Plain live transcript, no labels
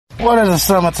What is a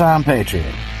summertime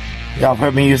patriot? Y'all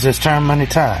heard me use this term many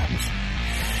times.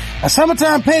 A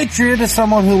summertime patriot is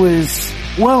someone who is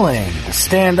willing to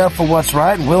stand up for what's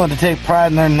right and willing to take pride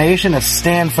in their nation and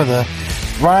stand for the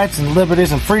rights and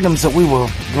liberties and freedoms that we were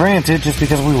granted just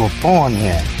because we were born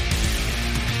here.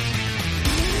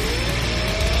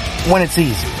 When it's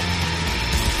easy,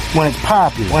 when it's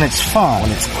popular, when it's fun,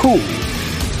 when it's cool.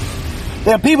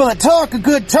 There are people that talk a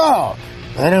good talk,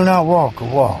 but they do not walk a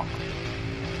walk.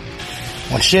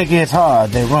 When shit gets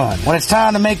hard, they run. When it's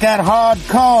time to make that hard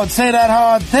call and say that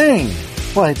hard thing,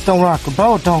 wait, don't rock the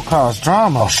boat, don't cause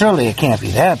drama. Surely it can't be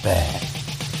that bad.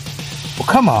 Well,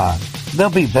 come on. They'll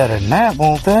be better than that,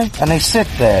 won't they? And they sit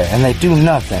there and they do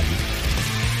nothing.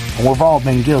 And we've all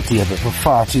been guilty of it for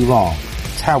far too long.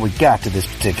 It's how we got to this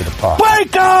particular part.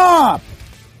 Wake up!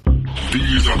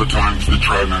 These are the times the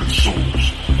Tri-Man's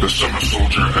souls, the Summer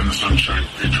Soldier and the Sunshine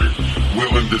Patriot,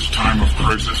 will in this time of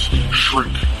crisis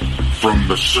shrink from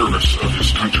the service of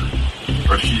his country.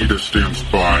 But he that stands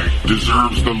by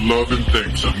deserves the love and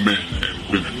thanks of men and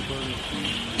women.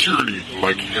 Tyranny,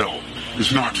 like hell,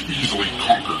 is not easily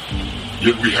conquered.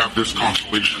 Yet we have this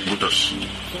consolation with us,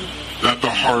 that the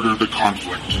harder the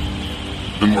conflict,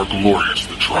 the more glorious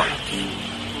the triumph.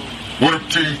 What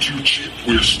obtained too cheap,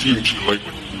 we esteem too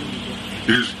lightly. It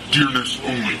is dearness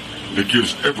only that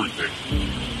gives everything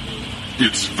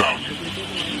its value.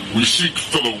 We seek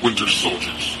fellow winter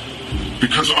soldiers,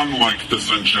 because unlike the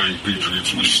Sunshine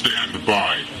Patriots, we stand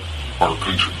by our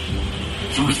country.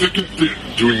 Through thick and thin,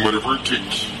 doing whatever it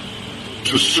takes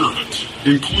to serve it,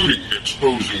 including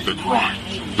exposing the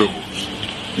crimes of those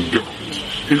in government,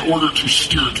 in order to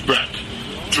steer it back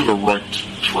to the right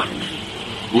track.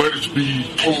 Let it be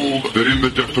told that in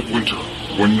the depth of winter,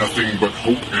 when nothing but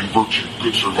hope and virtue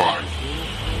could survive,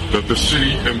 that the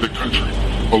city and the country,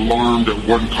 alarmed at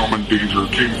one common danger,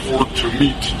 came forth to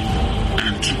meet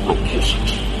and to repulse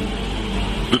it.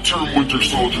 The term Winter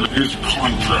Soldier is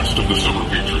contrast of the Summer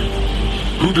Patriot,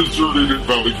 who deserted at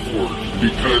Valley Forge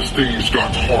because things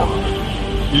got hard.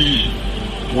 We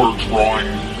were drawing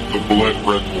the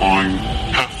blood-red line,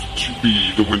 have to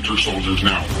be the Winter Soldiers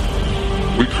now.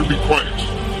 We could be quiet.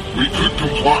 We could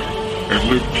comply and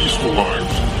live peaceful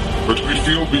lives, but we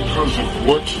feel because of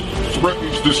what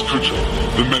threatens this country,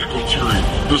 the medical tyranny,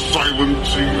 the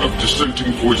silencing of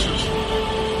dissenting voices,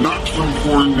 not from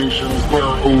foreign nations, but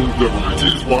our own government,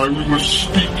 is why we must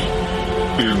speak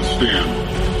and stand.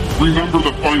 Remember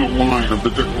the final line of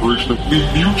the Declaration that we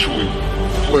mutually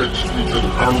pledge to each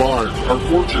other our lives, our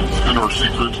fortunes, and our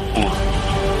sacred honor.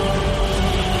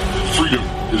 Freedom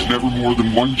is never more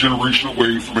than one generation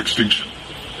away from extinction.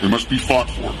 It must be fought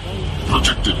for,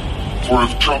 protected, for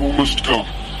if trouble must come,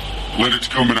 let it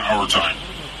come in our time,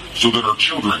 so that our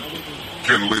children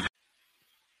can live.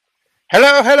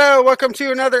 Hello, welcome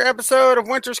to another episode of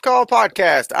Winter's Call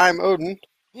Podcast. I'm Odin.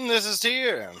 This is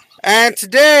Tia. And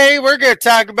today we're going to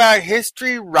talk about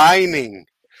history rhyming.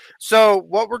 So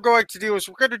what we're going to do is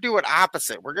we're going to do an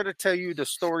opposite. We're going to tell you the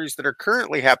stories that are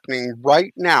currently happening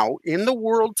right now in the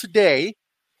world today,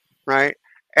 right?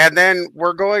 And then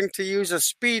we're going to use a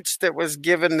speech that was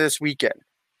given this weekend,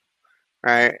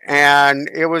 right? And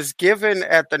it was given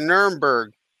at the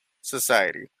Nuremberg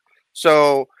Society.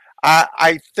 So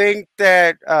I think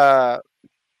that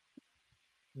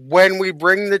when we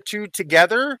bring the two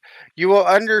together, you will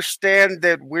understand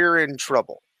that we're in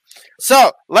trouble.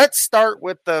 So let's start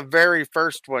with the very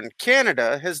first one.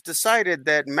 Canada has decided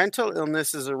that mental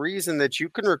illness is a reason that you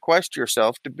can request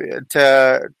yourself to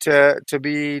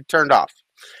be turned off.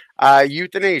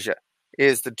 Euthanasia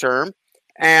is the term,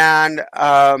 and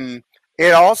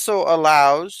it also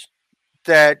allows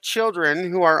that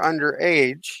children who are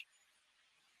underage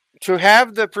to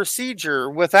have the procedure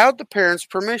without the parents'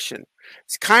 permission.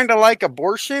 It's kind of like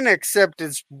abortion, except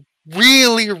it's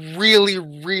really,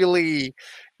 the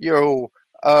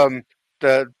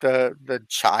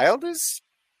child is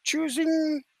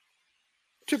choosing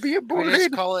to be aborted. We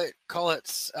just call it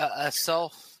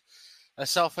a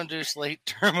self-induced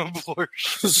late-term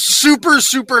abortion.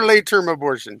 Super late-term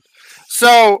abortion.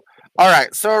 So, all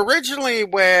right. So originally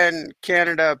when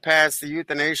Canada passed the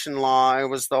euthanasia law, it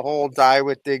was the whole die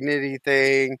with dignity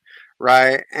thing,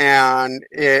 right? And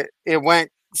it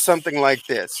went something like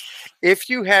this. If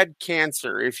you had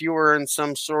cancer, if you were in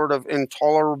some sort of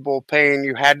intolerable pain,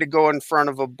 you had to go in front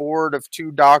of a board of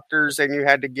two doctors and you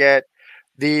had to get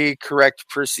the correct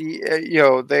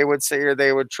procedure. They would say, or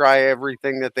they would try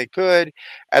everything that they could,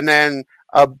 and then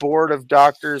a board of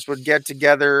doctors would get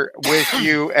together with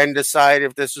you and decide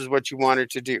if this is what you wanted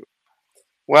to do.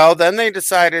 Well, then they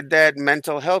decided that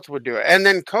mental health would do it. And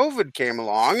then COVID came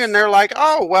along and they're like,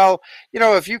 oh, well,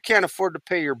 if you can't afford to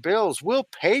pay your bills, we'll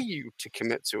pay you to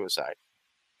commit suicide.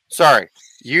 Sorry,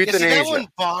 Yeah, see, that euthanasia. one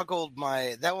boggled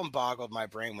my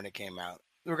brain when it came out.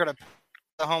 We're gonna pay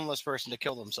the homeless person to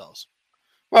kill themselves.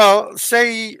 Well,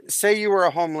 say you were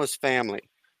a homeless family,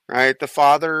 right? The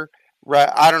father, right?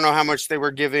 I don't know how much they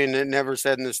were giving. It never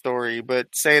said in the story,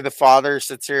 but say the father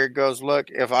sits here and goes, "Look,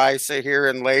 if I sit here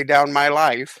and lay down my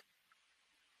life,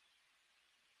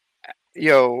 you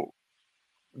know,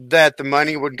 that the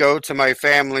money would go to my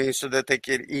family so that they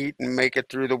could eat and make it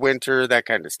through the winter, that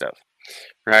kind of stuff,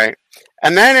 right?"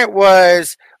 And then it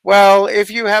was, well,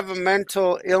 if you have a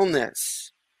mental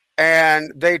illness,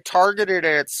 and they targeted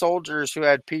it at soldiers who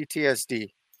had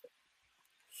PTSD,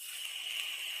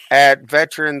 at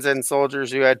veterans and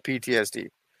soldiers who had PTSD.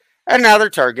 And now they're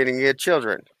targeting it at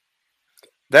children.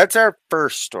 That's our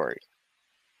first story.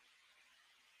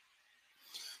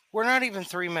 We're not even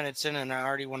 3 minutes in, and I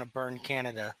already want to burn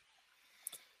Canada.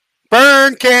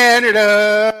 Burn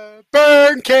Canada!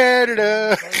 Burn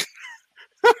Canada!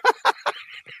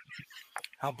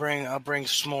 I'll bring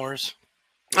s'mores.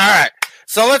 All right.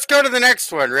 So let's go to the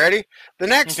next one. Ready? The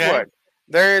next Okay. one.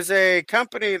 There is a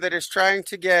company that is trying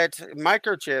to get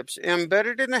microchips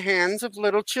embedded in the hands of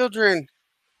little children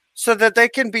so that they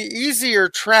can be easier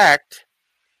tracked,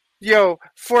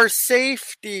 for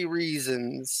safety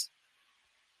reasons.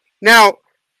 Now,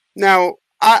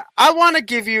 I want to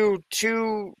give you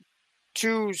two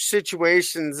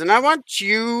situations, and I want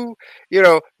you,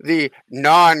 the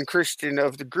non-Christian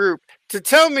of the group, to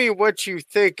tell me what you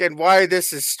think and why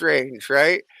this is strange,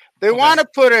 right? They Okay. want to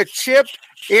put a chip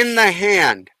in the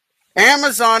hand.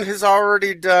 Amazon has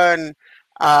already done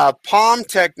palm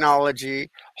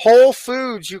technology. Whole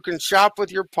Foods, you can shop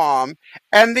with your palm.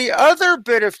 And the other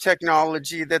bit of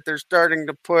technology that they're starting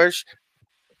to push,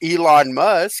 Elon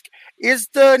Musk, is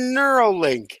the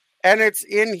Neuralink, and it's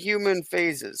in human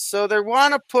phases. So they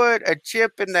want to put a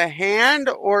chip in the hand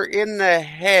or in the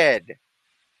head.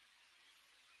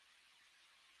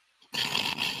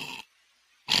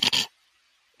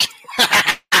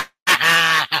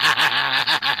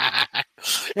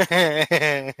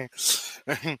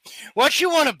 What you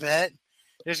want to bet?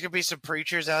 There's gonna be some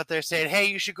preachers out there saying, "Hey,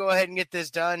 you should go ahead and get this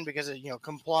done because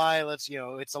comply. Let's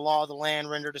it's the law of the land.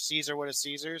 Render to Caesar what is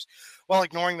Caesar's," while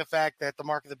ignoring the fact that the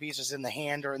mark of the beast is in the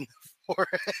hand or in the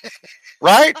forehead.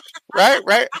 Right?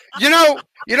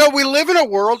 We live in a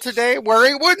world today where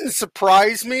it wouldn't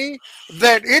surprise me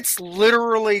that it's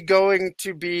literally going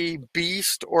to be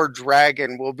beast or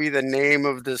dragon will be the name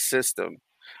of the system.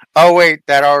 Oh wait,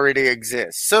 that already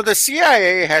exists. So the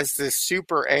CIA has this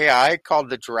super AI called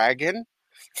the Dragon,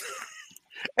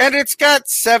 and it's got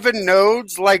 7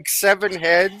 nodes, like 7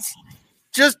 heads.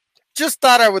 Just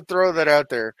thought I would throw that out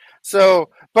there. So,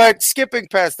 but skipping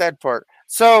past that part.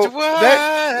 So that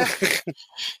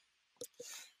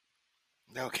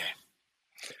Okay.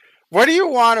 what do you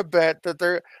want to bet that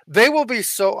they will be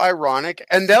so ironic,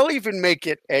 and they'll even make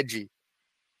it edgy?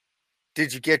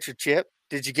 Did you get your chip?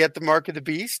 Did you get the mark of the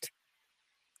beast?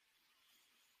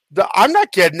 I'm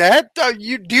not getting that. Do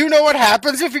you know what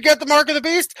happens if you get the mark of the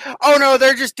beast? Oh no,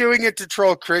 they're just doing it to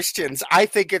troll Christians. I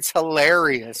think it's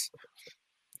hilarious.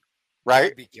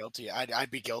 Right? I'd be guilty.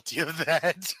 I'd be guilty of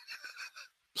that.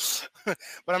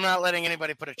 But I'm not letting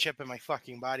anybody put a chip in my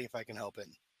fucking body if I can help it.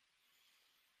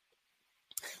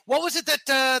 What was it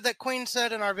that Queen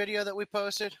said in our video that we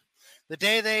posted? The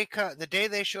day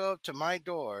they show up to my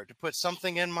door to put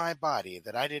something in my body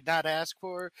that I did not ask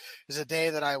for is a day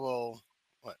that I will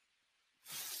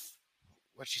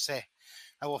what'd she say?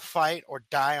 I will fight or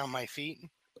die on my feet.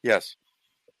 Yes.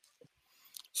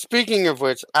 Speaking of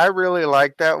which, I really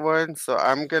like that one, so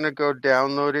I'm going to go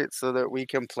download it so that we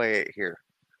can play it here.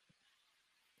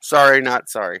 Sorry, not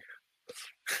sorry.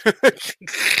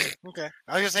 Okay.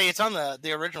 I was going to say, it's on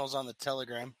the original's on the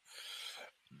Telegram.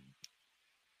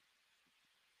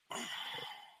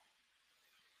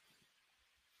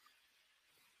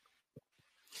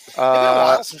 It's been a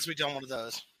while since we've done one of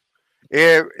those.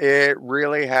 It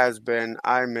really has been.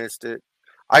 I missed it.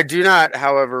 I do not,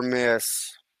 however,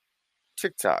 miss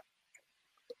TikTok.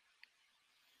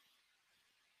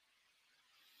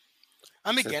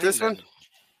 I'm beginning this one?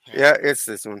 Yeah. Yeah, it's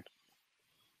this one.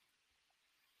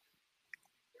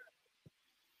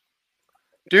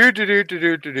 Do.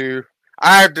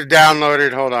 I have to download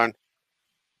it. Hold on.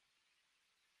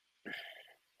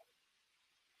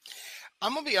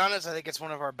 I'm gonna be honest. I think it's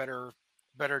one of our better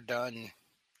done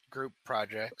group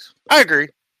projects. I agree.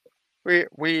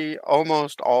 We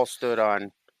almost all stayed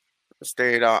on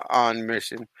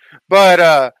mission.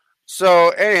 But so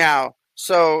anyhow,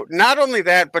 So not only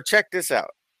that, but check this out,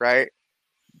 right?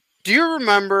 Do you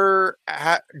remember?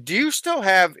 Do you still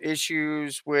have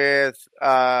issues with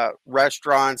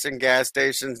restaurants and gas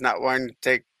stations not wanting to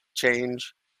take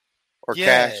change or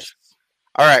Yes. cash?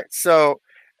 All right, so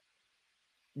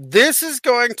this is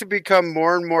going to become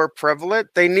more and more prevalent.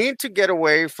 They need to get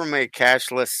away from a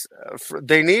cashless.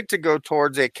 They need to go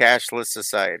towards a cashless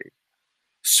society.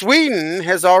 Sweden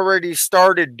has already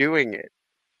started doing it.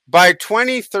 By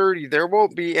 2030, there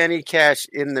won't be any cash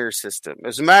in their system.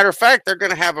 As a matter of fact, they're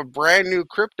going to have a brand new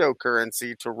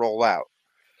cryptocurrency to roll out.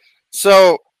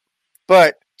 So,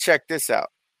 but check this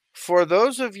out. For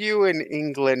those of you in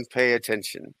England, pay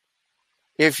attention.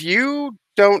 If you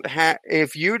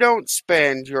don't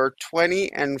spend your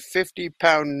 20 and 50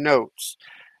 pound notes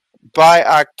by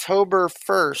October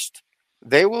 1st,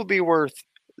 they will be worth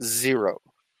zero.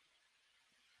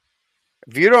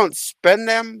 If you don't spend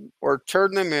them or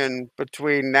turn them in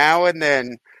between now and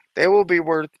then, they will be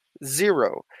worth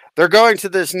zero. They're going to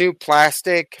this new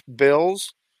plastic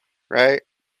bills, right?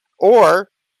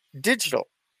 Or digital.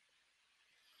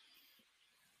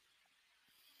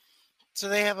 So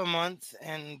they have a month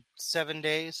and 7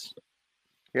 days.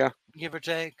 Yeah. Give or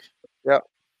take. Yeah.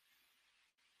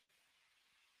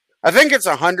 I think it's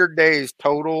 100 days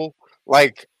total.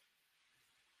 Like,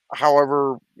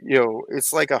 however,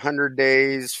 it's like 100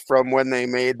 days from when they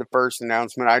made the first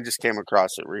announcement. I just came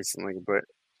across it recently, but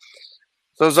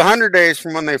so it's 100 days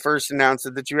from when they first announced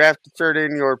it that you have to turn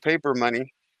in your paper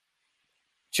money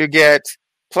to get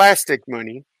plastic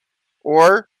money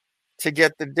or to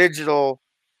get the digital,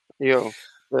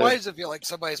 Why does it feel like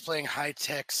somebody's playing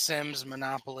high-tech Sims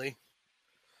Monopoly?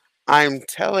 I'm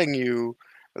telling you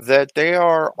that they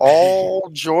are all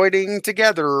joining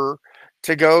together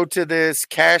to go to this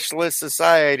cashless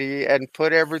society and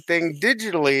put everything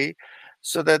digitally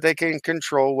so that they can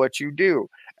control what you do.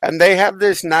 And they have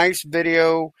this nice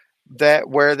video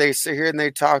where they sit here and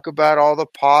they talk about all the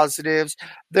positives.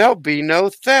 There'll be no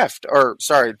theft, or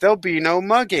sorry, there'll be no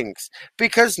muggings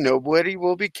because nobody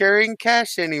will be carrying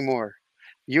cash anymore.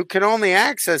 You can only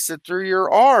access it through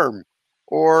your arm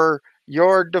or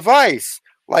your device.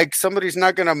 Like somebody's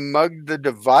not going to mug the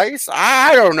device.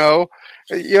 I don't know.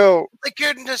 Like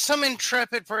some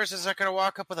intrepid person's not going to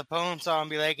walk up with a bone saw and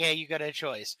be like, hey, you got a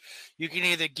choice. You can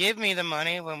either give me the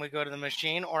money when we go to the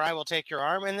machine, or I will take your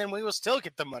arm, and then we will still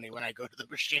get the money when I go to the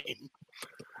machine.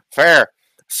 Fair.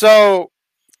 So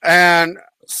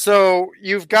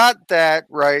you've got that,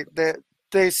 right? That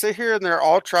they sit here and they're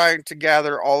all trying to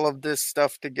gather all of this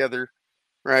stuff together,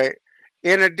 right?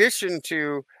 In addition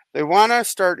to, they want to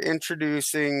start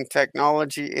introducing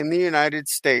technology in the United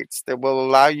States that will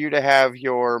allow you to have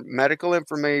your medical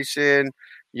information,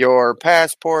 your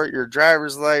passport, your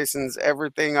driver's license,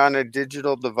 everything on a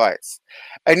digital device.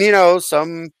 And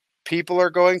some people are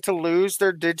going to lose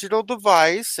their digital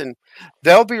device and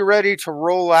they'll be ready to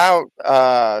roll out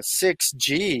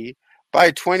 6G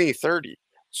by 2030.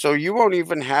 So you won't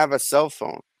even have a cell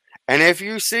phone. And if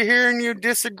you sit here and you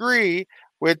disagree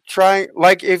with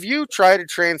if you try to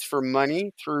transfer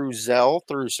money through Zelle,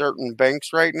 through certain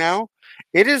banks right now,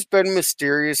 it has been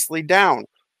mysteriously down.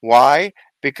 Why?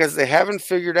 Because they haven't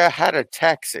figured out how to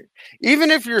tax it.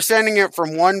 Even if you're sending it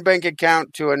from one bank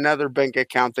account to another bank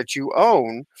account that you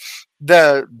own,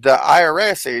 the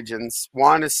IRS agents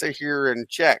want to sit here and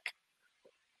check.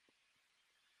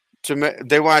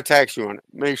 They want to tax you on it.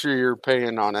 Make sure you're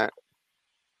paying on it,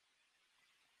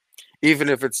 even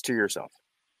if it's to yourself.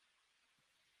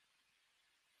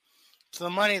 So the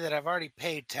money that I've already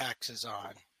paid taxes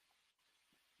on,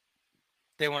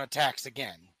 they want to tax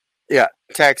again. Yeah,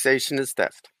 taxation is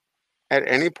theft at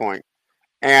any point.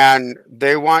 And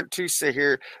they want to sit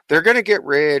here. They're going to get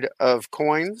rid of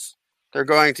coins. They're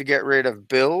going to get rid of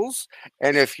bills.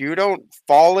 And if you don't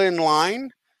fall in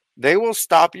line, they will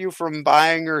stop you from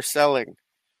buying or selling.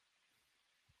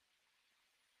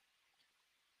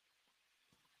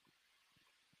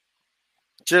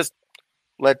 Just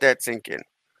let that sink in.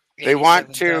 They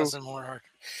want to. More.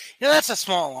 That's a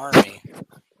small army.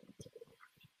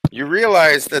 You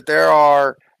realize that there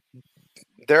are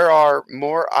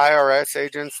more IRS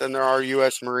agents than there are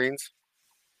U.S. Marines?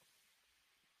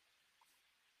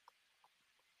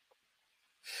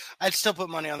 I'd still put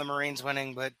money on the Marines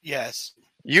winning, but yes.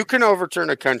 You can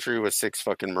overturn a country with 6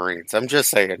 fucking Marines. I'm just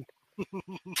saying.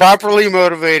 Properly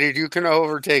motivated, you can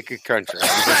overtake a country.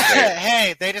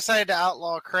 Hey, they decided to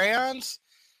outlaw crayons,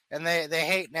 and they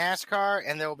hate NASCAR,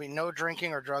 and there will be no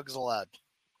drinking or drugs allowed.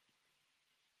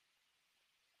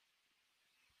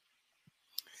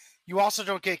 You also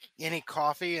don't get any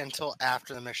coffee until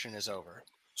after the mission is over.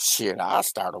 Shit, I'll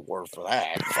start a war for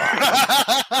that.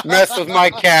 Fuck. Mess with my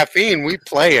caffeine, we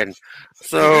playing.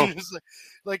 So,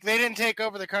 like, they didn't take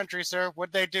over the country, sir.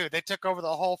 What'd they do? They took over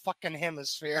the whole fucking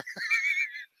hemisphere.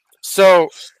 so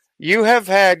you have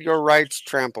had your rights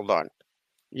trampled on.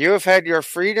 You have had your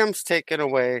freedoms taken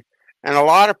away. And a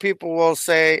lot of people will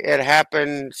say it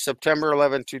happened September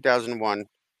 11, 2001,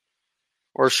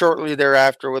 or shortly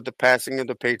thereafter with the passing of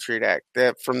the Patriot Act.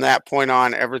 That from that point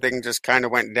on, everything just kind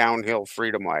of went downhill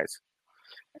freedom-wise.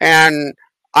 And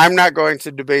I'm not going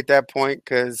to debate that point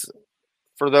because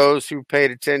for those who paid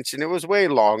attention, it was way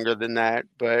longer than that.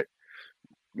 But,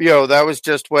 that was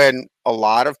just when a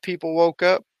lot of people woke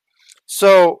up.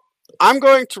 So I'm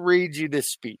going to read you this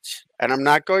speech, and I'm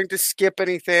not going to skip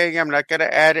anything. I'm not going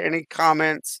to add any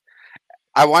comments.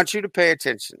 I want you to pay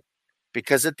attention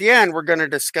because at the end, we're going to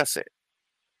discuss it.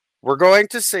 We're going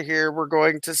to sit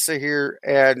here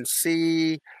and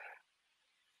see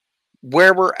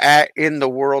where we're at in the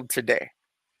world today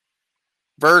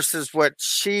versus what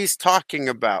she's talking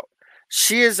about.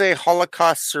 She is a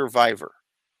Holocaust survivor.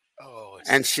 Oh,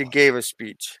 and she gave a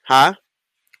speech. Huh?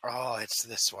 Oh, it's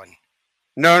this one.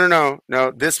 No.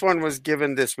 This one was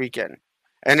given this weekend.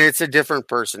 And it's a different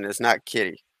person. It's not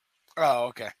Kitty. Oh,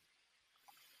 okay.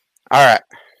 All right.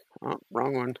 Oh,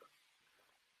 wrong one.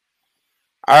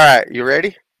 All right. You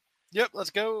ready? Yep, let's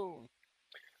go.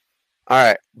 All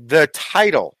right. The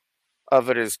title of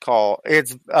it is called,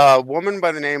 it's a woman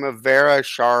by the name of Vera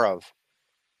Sharov.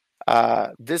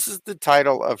 This is the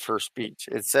title of her speech.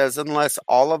 It says, unless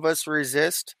all of us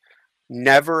resist,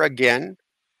 never again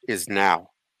is now.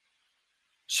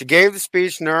 She gave the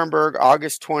speech Nuremberg,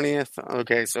 August 20th.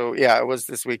 Okay, so yeah, it was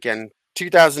this weekend,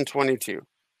 2022.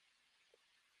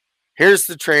 Here's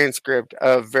the transcript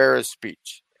of Vera's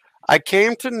speech. I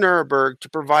came to Nuremberg to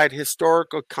provide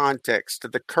historical context to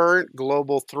the current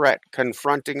global threat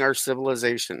confronting our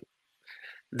civilization.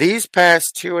 These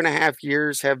past 2.5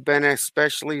 years have been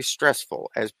especially stressful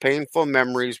as painful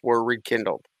memories were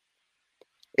rekindled.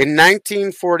 In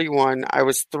 1941, I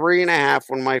was 3.5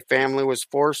 when my family was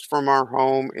forced from our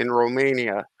home in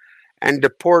Romania and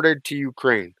deported to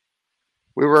Ukraine.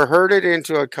 We were herded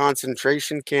into a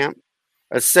concentration camp,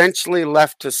 essentially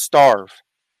left to starve.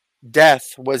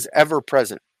 Death was ever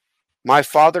present. My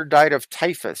father died of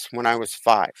typhus when I was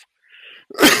 5.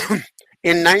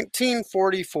 In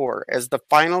 1944, as the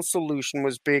final solution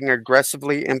was being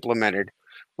aggressively implemented,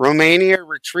 Romania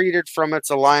retreated from its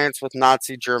alliance with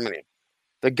Nazi Germany.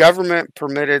 The government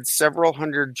permitted several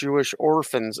hundred Jewish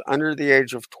orphans under the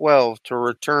age of 12 to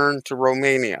return to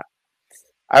Romania.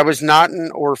 I was not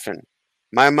an orphan.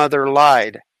 My mother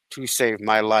lied to save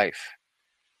my life.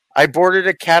 I boarded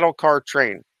a cattle car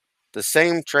train, the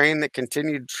same train that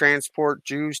continued to transport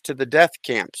Jews to the death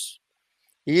camps,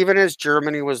 even as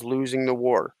Germany was losing the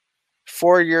war.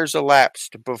 4 years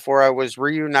elapsed before I was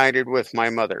reunited with my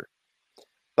mother.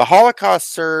 The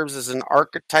Holocaust serves as an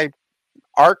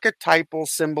archetypal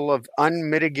symbol of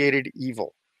unmitigated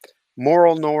evil.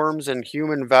 Moral norms and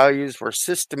human values were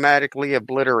systematically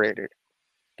obliterated.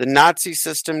 The Nazi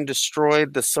system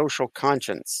destroyed the social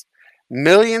conscience.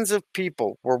 Millions of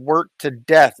people were worked to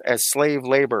death as slave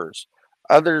laborers.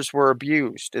 Others were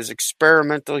abused as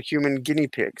experimental human guinea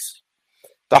pigs.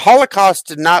 The Holocaust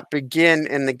did not begin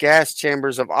in the gas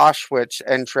chambers of Auschwitz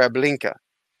and Treblinka.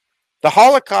 The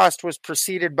Holocaust was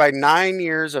preceded by 9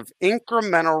 years of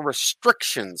incremental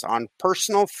restrictions on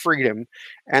personal freedom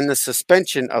and the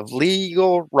suspension of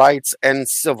legal rights and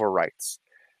civil rights.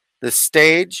 The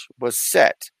stage was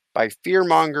set by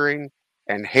fear-mongering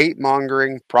and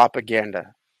hate-mongering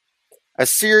propaganda. A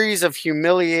series of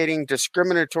humiliating,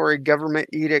 discriminatory government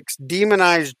edicts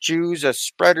demonized Jews as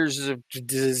spreaders of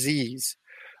disease.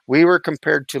 We were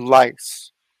compared to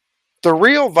lice. The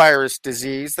real virus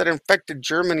disease that infected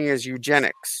Germany is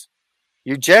eugenics.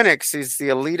 Eugenics is the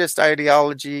elitist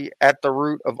ideology at the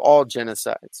root of all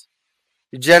genocides.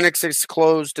 Eugenics is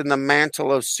clothed in the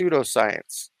mantle of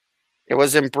pseudoscience. It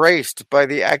was embraced by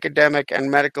the academic and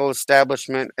medical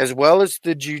establishment as well as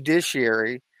the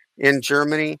judiciary in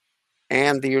Germany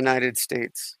and the United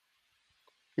States.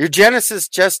 Eugenicists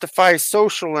justify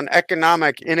social and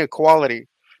economic inequality.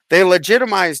 They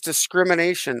legitimize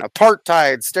discrimination,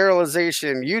 apartheid,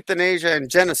 sterilization, euthanasia, and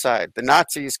genocide. The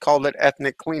Nazis called it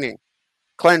ethnic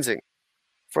cleansing,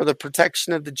 for the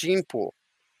protection of the gene pool.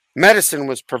 Medicine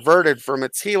was perverted from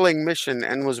its healing mission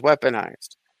and was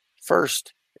weaponized.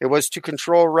 First, it was to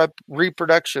control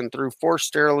reproduction through forced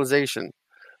sterilization.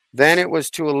 Then it was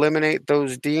to eliminate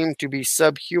those deemed to be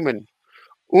subhuman,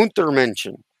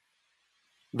 Untermenschen.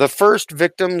 The first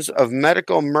victims of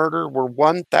medical murder were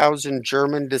 1,000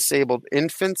 German disabled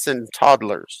infants and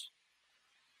toddlers.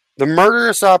 The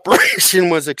murderous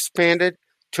operation was expanded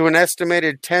to an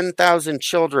estimated 10,000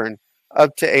 children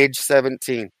up to age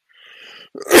 17.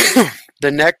 The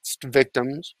next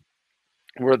victims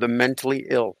were the mentally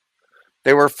ill.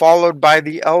 They were followed by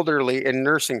the elderly in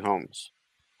nursing homes.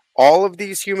 All of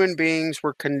these human beings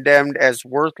were condemned as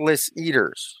worthless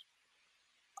eaters.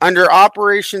 Under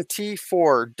Operation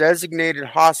T4, designated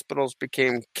hospitals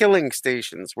became killing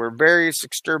stations where various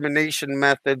extermination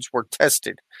methods were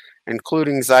tested,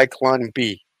 including Zyklon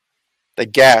B, the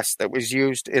gas that was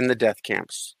used in the death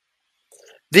camps.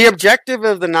 The objective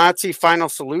of the Nazi final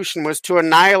solution was to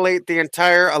annihilate the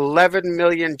entire 11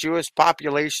 million Jewish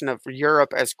population of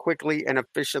Europe as quickly and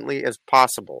efficiently as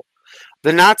possible.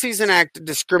 The Nazis enacted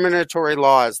discriminatory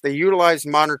laws. They utilized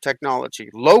modern technology,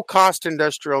 low-cost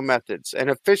industrial methods, an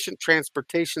efficient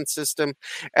transportation system,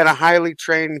 and a highly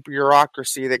trained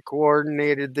bureaucracy that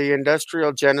coordinated the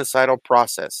industrial genocidal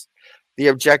process. The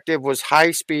objective was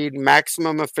high speed,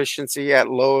 maximum efficiency at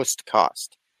lowest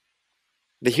cost.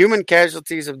 The human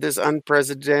casualties of this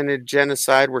unprecedented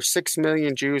genocide were 6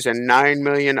 million Jews and 9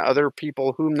 million other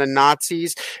people whom the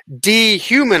Nazis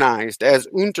dehumanized as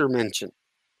Untermenschen.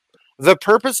 The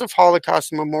purpose of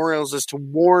Holocaust memorials is to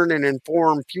warn and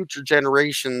inform future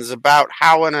generations about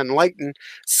how an enlightened,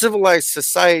 civilized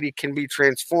society can be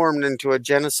transformed into a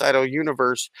genocidal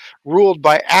universe ruled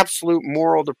by absolute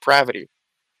moral depravity.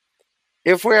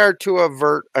 If we are to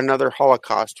avert another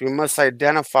Holocaust, we must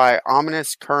identify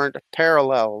ominous current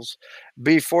parallels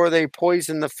before they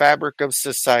poison the fabric of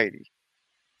society.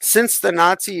 Since the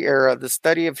Nazi era, the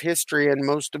study of history and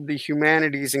most of the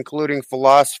humanities, including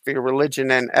philosophy,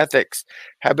 religion, and ethics,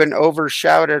 have been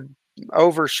overshadowed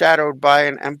by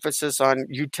an emphasis on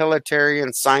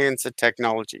utilitarian science and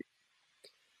technology.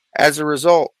 As a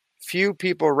result, few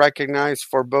people recognize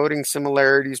foreboding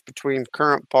similarities between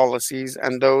current policies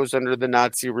and those under the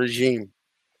Nazi regime.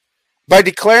 By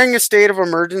declaring a state of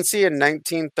emergency in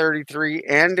 1933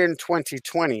 and in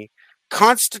 2020,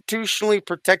 constitutionally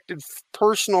protected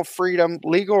personal freedom,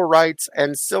 legal rights,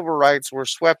 and civil rights were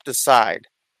swept aside.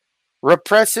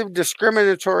 Repressive,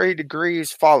 discriminatory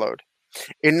decrees followed.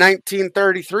 In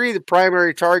 1933, the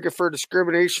primary target for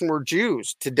discrimination were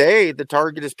Jews. Today, the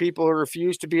target is people who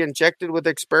refuse to be injected with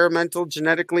experimental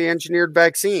genetically engineered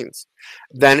vaccines.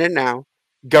 Then and now,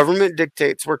 government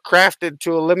dictates were crafted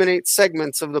to eliminate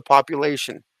segments of the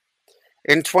population.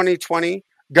 In 2020,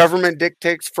 government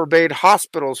dictates forbade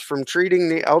hospitals from treating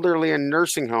the elderly in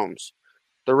nursing homes.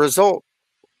 The result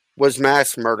was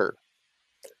mass murder.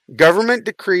 Government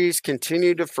decrees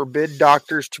continue to forbid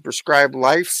doctors to prescribe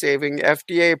life-saving,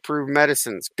 FDA-approved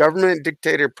medicines.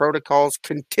 Government-dictated protocols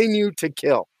continue to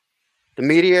kill. The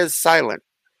media is silent,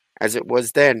 as it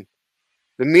was then.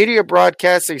 The media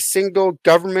broadcasts a single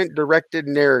government-directed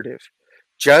narrative,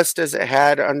 just as it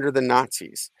had under the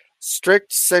Nazis.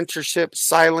 Strict censorship,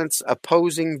 silence,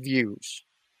 opposing views.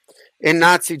 In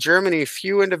Nazi Germany,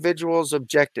 few individuals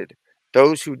objected.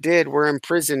 Those who did were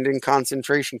imprisoned in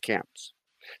concentration camps.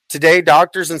 Today,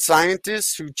 doctors and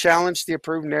scientists who challenge the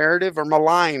approved narrative are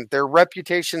maligned, their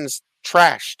reputations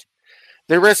trashed.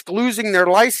 They risk losing their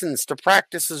license to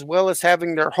practice as well as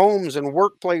having their homes and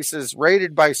workplaces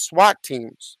raided by SWAT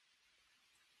teams.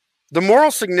 The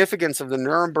moral significance of the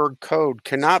Nuremberg Code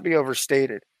cannot be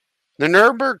overstated. The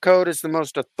Nuremberg Code is the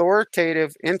most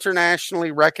authoritative,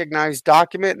 internationally recognized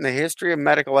document in the history of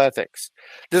medical ethics.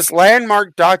 This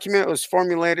landmark document was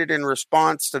formulated in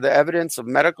response to the evidence of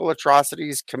medical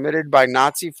atrocities committed by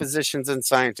Nazi physicians and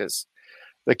scientists.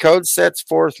 The code sets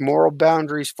forth moral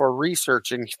boundaries for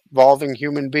research involving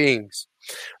human beings.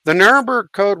 The Nuremberg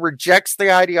Code rejects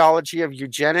the ideology of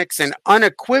eugenics and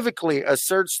unequivocally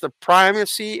asserts the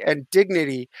primacy and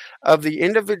dignity of the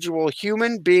individual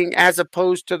human being as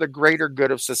opposed to the greater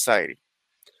good of society.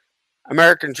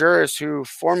 American jurists who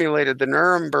formulated the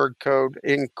Nuremberg Code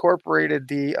incorporated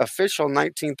the official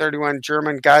 1931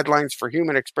 German Guidelines for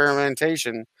Human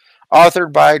Experimentation,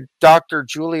 authored by Dr.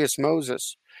 Julius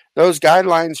Moses. Those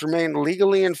guidelines remained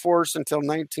legally in force until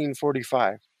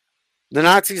 1945. The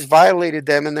Nazis violated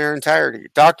them in their entirety.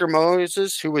 Dr.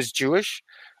 Moses, who was Jewish,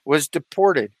 was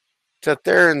deported to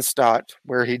Theresienstadt,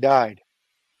 where he died.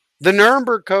 The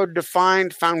Nuremberg Code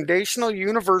defined foundational,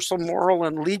 universal moral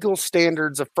and legal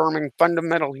standards affirming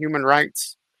fundamental human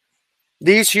rights.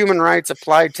 These human rights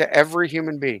applied to every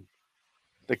human being.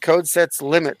 The code sets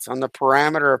limits on the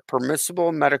parameter of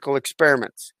permissible medical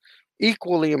experiments.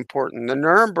 Equally important, the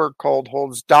Nuremberg Code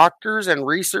holds doctors and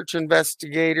research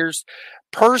investigators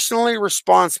personally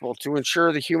responsible to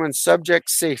ensure the human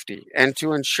subject's safety and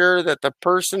to ensure that the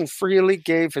person freely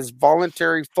gave his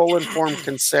voluntary, full informed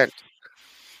consent.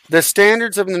 The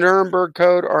standards of the Nuremberg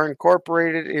Code are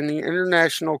incorporated in the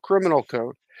International Criminal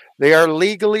Code. They are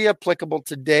legally applicable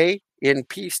today, in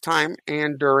peacetime,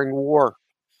 and during war.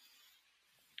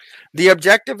 The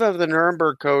objective of the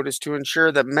Nuremberg Code is to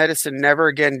ensure that medicine never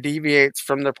again deviates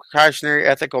from the precautionary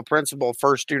ethical principle,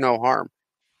 first do no harm.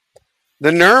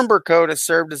 The Nuremberg Code has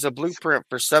served as a blueprint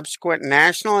for subsequent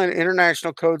national and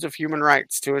international codes of human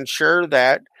rights to ensure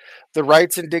that the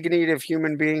rights and dignity of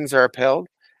human beings are upheld,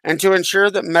 and to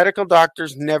ensure that medical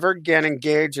doctors never again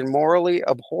engage in morally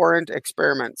abhorrent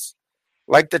experiments.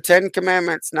 Like the Ten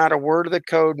Commandments, not a word of the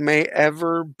code may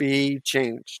ever be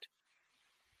changed.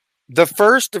 The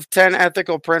first of 10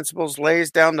 ethical principles lays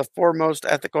down the foremost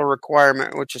ethical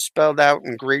requirement, which is spelled out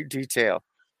in great detail.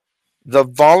 The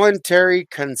voluntary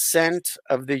consent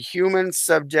of the human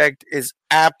subject is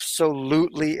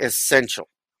absolutely essential.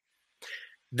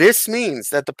 This means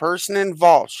that the person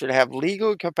involved should have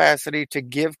legal capacity to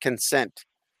give consent,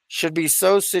 should be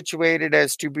so situated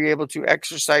as to be able to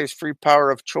exercise free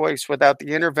power of choice without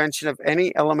the intervention of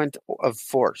any element of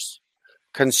force,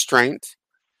 constraint,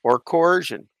 or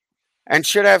coercion, and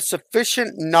should have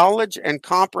sufficient knowledge and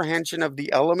comprehension of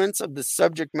the elements of the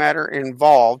subject matter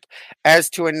involved as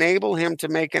to enable him to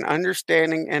make an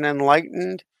understanding and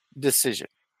enlightened decision.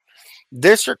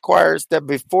 This requires that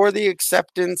before the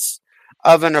acceptance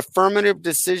of an affirmative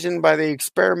decision by the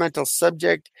experimental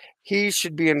subject, he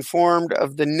should be informed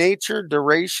of the nature,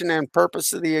 duration, and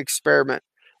purpose of the experiment,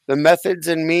 the methods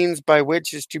and means by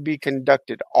which is to be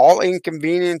conducted, all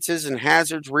inconveniences and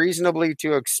hazards reasonably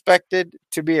to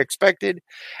be expected,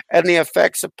 and the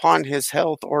effects upon his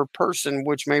health or person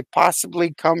which may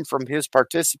possibly come from his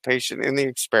participation in the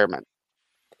experiment.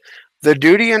 The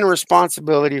duty and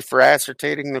responsibility for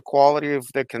ascertaining the quality of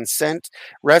the consent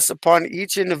rests upon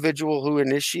each individual who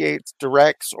initiates,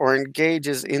 directs, or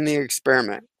engages in the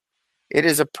experiment. It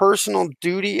is a personal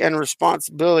duty and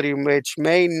responsibility which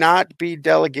may not be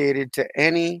delegated to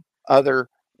any other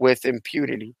with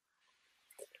impunity.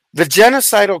 The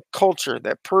genocidal culture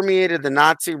that permeated the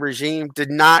Nazi regime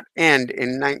did not end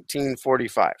in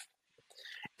 1945.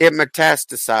 It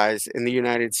metastasized in the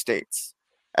United States.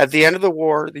 At the end of the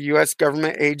war, the U.S.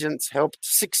 government agents helped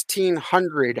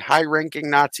 1,600 high-ranking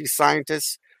Nazi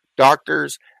scientists,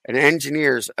 doctors, and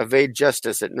engineers evade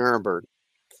justice at Nuremberg.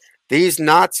 These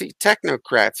Nazi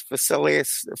technocrats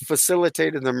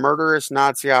facilitated the murderous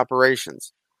Nazi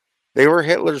operations. They were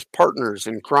Hitler's partners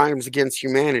in crimes against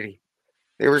humanity.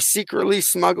 They were secretly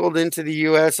smuggled into the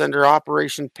U.S. under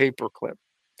Operation Paperclip.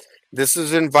 This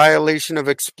is in violation of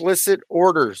explicit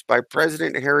orders by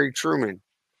President Harry Truman.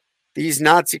 These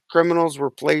Nazi criminals were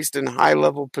placed in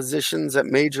high-level positions at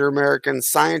major American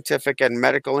scientific and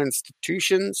medical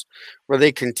institutions where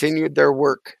they continued their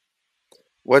work.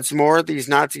 What's more, these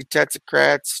Nazi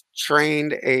technocrats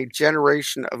trained a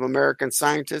generation of American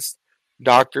scientists,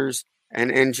 doctors,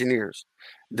 and engineers.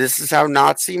 This is how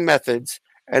Nazi methods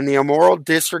and the immoral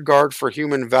disregard for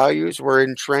human values were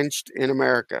entrenched in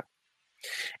America.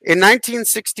 In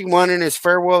 1961, in his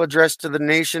farewell address to the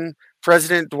nation,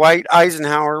 President Dwight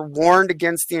Eisenhower warned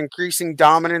against the increasing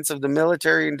dominance of the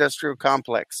military-industrial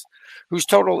complex, whose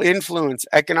total influence,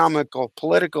 economical,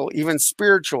 political, even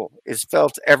spiritual, is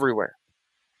felt everywhere.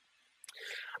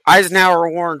 Eisenhower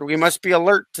warned, "We must be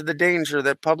alert to the danger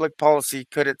that public policy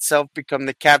could itself become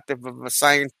the captive of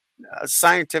a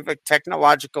scientific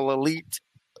technological elite."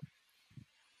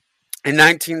 In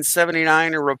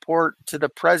 1979, a report to the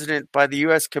President by the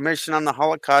U.S. Commission on the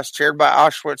Holocaust, chaired by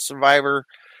Auschwitz survivor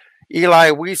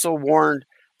Elie Wiesel, warned,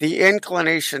 "The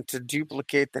inclination to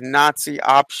duplicate the Nazi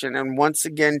option and once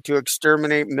again to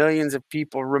exterminate millions of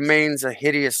people remains a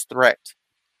hideous threat.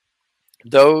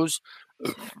 Those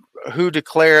who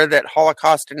declare that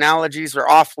Holocaust analogies are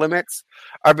off limits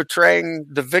are betraying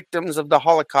the victims of the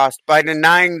Holocaust by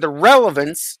denying the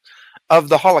relevance of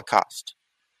the Holocaust.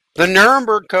 The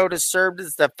Nuremberg Code has served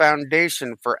as the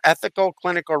foundation for ethical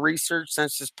clinical research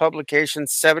since its publication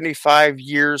 75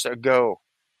 years ago.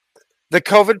 The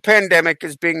COVID pandemic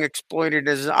is being exploited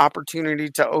as an opportunity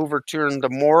to overturn the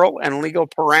moral and legal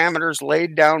parameters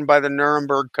laid down by the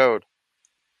Nuremberg Code.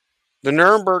 The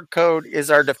Nuremberg Code is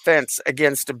our defense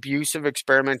against abusive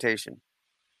experimentation.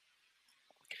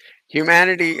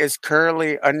 Humanity is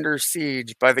currently under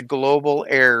siege by the global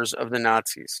heirs of the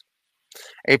Nazis.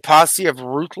 A posse of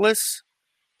ruthless,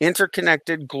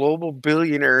 interconnected global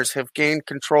billionaires have gained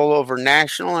control over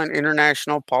national and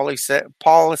international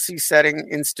policy-setting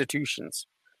institutions.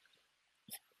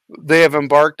 They have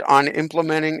embarked on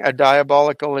implementing a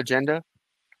diabolical agenda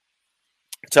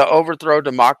to overthrow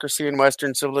democracy and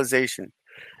Western civilization.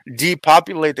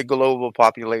 depopulate the global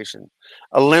population,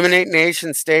 eliminate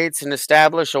nation states and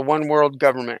establish a one world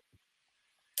government,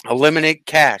 eliminate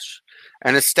cash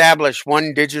and establish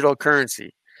one digital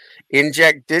currency,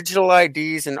 inject digital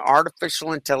IDs and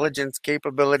artificial intelligence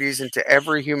capabilities into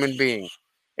every human being.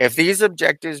 If these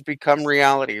objectives become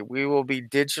reality, we will be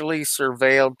digitally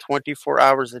surveilled 24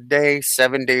 hours a day,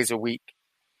 7 days a week.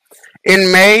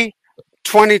 In May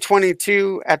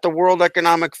 2022, at the World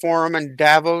Economic Forum in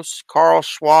Davos, Carl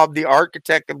Schwab, the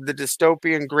architect of the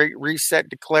dystopian Great Reset,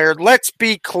 declared, "Let's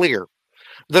be clear.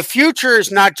 The future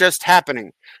is not just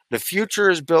happening. The future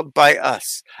is built by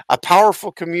us, a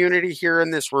powerful community here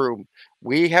in this room.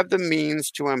 We have the means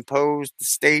to impose the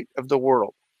state of the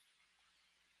world."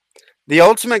 The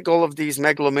ultimate goal of these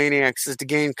megalomaniacs is to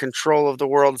gain control of the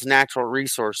world's natural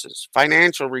resources,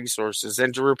 financial resources,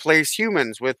 and to replace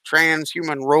humans with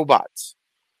transhuman robots.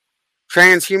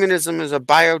 Transhumanism is a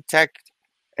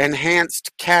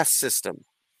biotech-enhanced caste system,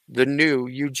 the new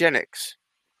eugenics.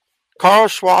 Carl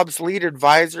Schwab's lead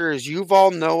advisor is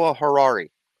Yuval Noah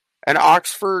Harari, an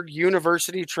Oxford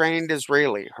University-trained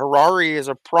Israeli. Harari is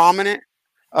a prominent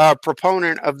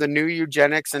proponent of the new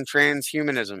eugenics and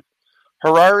transhumanism.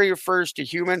 Harari refers to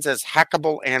humans as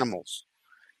hackable animals.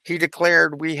 He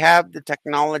declared, "We have the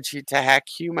technology to hack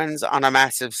humans on a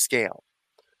massive scale."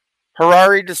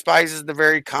 Harari despises the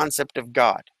very concept of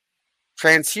God.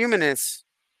 Transhumanists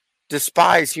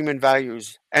despise human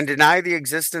values and deny the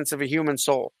existence of a human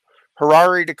soul.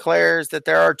 Harari declares that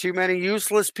there are too many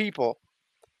useless people.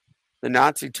 The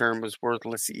Nazi term was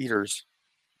worthless eaters.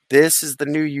 This is the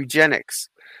new eugenics.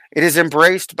 It is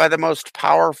embraced by the most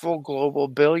powerful global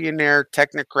billionaire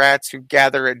technocrats who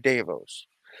gather at Davos.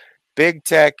 Big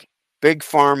tech, big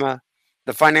pharma,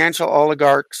 the financial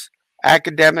oligarchs,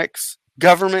 academics,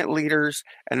 government leaders,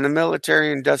 and the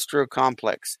military-industrial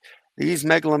complex. These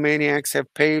megalomaniacs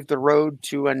have paved the road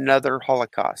to another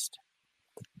Holocaust.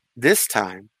 This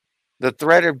time, the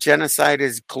threat of genocide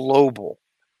is global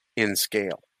in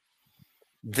scale.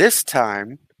 This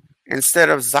time, instead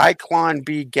of Zyklon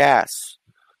B gas,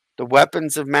 the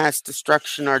weapons of mass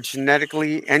destruction are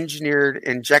genetically engineered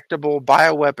injectable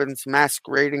bioweapons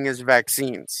masquerading as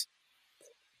vaccines.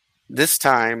 This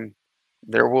time,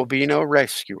 there will be no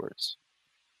rescuers.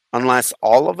 Unless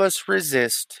all of us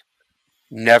resist,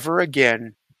 never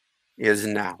again is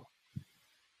now.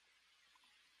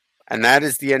 And that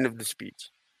is the end of the speech.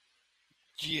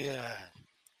 Yeah.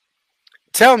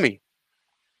 Tell me,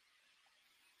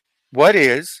 what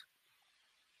is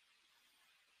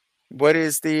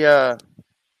the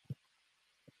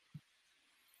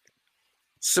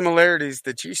similarities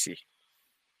that you see?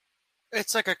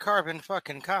 It's like a carbon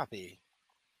fucking copy.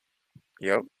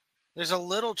 Yep. There's a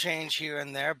little change here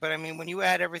and there, but I mean, when you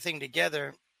add everything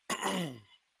together,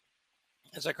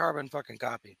 it's a carbon fucking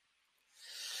copy.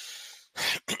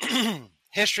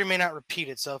 History may not repeat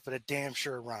itself, but it damn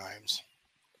sure rhymes.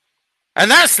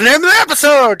 And that's the name of the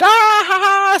episode.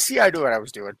 Ah, see, I knew what I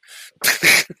was doing.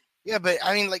 Yeah, but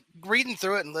I mean, like reading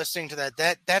through it and listening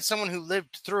to that's someone who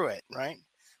lived through it, right?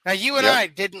 Now, you and I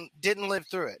didn't live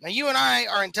through it. Now, you and I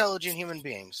are intelligent human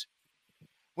beings.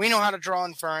 We know how to draw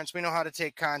inference. We know how to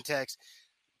take context.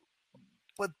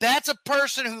 But that's a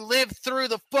person who lived through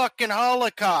the fucking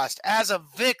Holocaust as a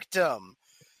victim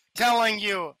telling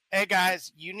you, hey,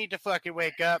 guys, you need to fucking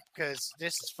wake up because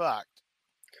this is fucked.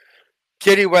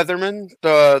 Kitty Weatherman,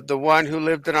 the one who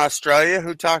lived in Australia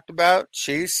who talked about,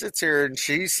 she sits here and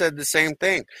she said the same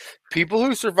thing. People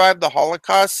who survived the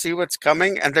Holocaust see what's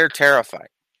coming and they're terrified.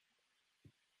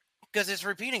 Because it's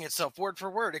repeating itself word for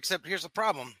word, except here's the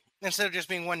problem. Instead of just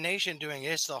being one nation doing it,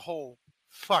 it's the whole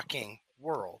fucking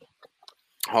world.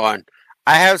 Hold on.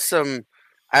 I have some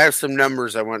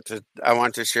numbers I want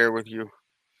to share with you.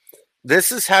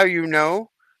 This is how you know.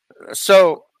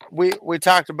 So we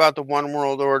talked about the one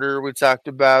world order. We talked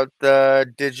about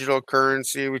the digital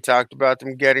currency. We talked about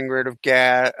them getting rid of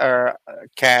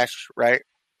cash, right?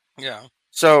 Yeah.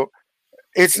 So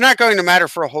it's not going to matter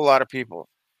for a whole lot of people.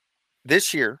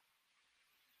 This year,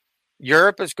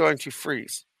 Europe is going to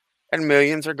freeze and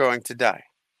millions are going to die.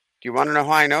 Do you want to know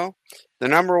how I know? The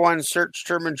number one search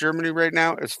term in Germany right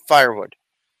now is firewood.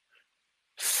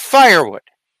 Firewood.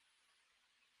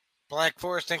 Black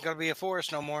Forest ain't going to be a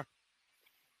forest no more.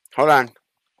 Hold on.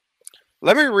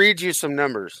 Let me read you some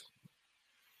numbers.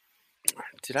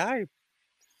 Did I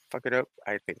fuck it up?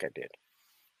 I think I did.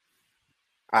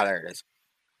 Ah, there it is.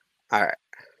 All right.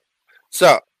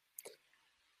 So,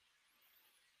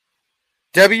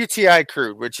 WTI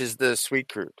crude, which is the sweet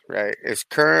crude, right, is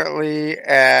currently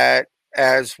at,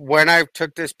 as when I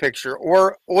took this picture,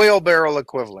 or oil barrel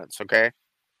equivalents, okay?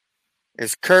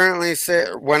 is currently,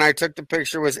 when I took the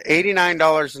picture, was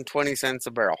 $89.20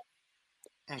 a barrel.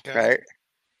 Okay. Right?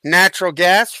 Natural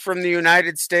gas from the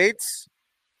United States,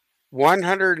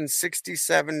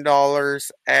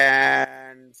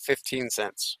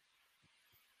 $167.15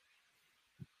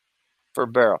 per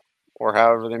barrel, or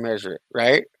however they measure it,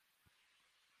 right?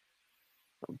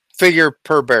 Figure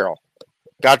per barrel.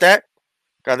 Got that?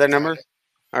 Got that number?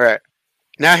 All right.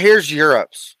 Now here's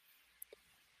Europe's.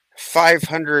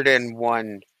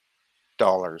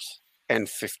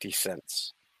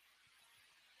 $501.50.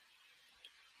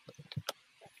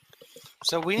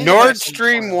 So we need to Nord have some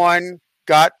Stream oil. 1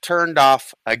 got turned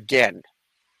off again.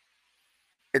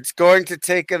 It's going to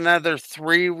take another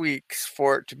 3 weeks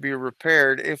for it to be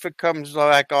repaired if it comes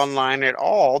back online at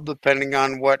all, depending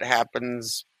on what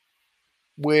happens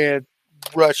with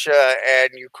Russia and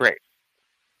Ukraine.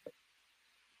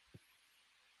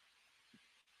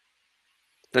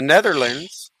 The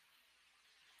Netherlands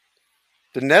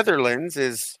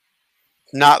is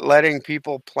not letting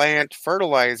people plant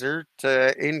fertilizer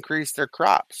to increase their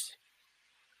crops.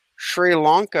 Sri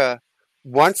Lanka,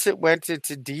 once it went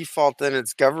into default and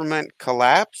its government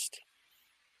collapsed,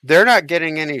 they're not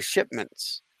getting any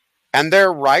shipments. And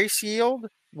their rice yield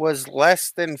was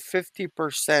less than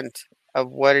 50%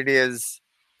 of what it is,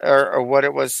 or what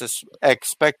it was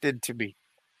expected to be.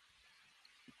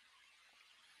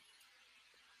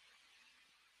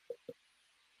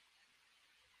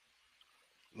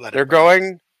 They're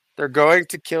going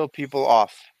to kill people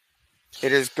off.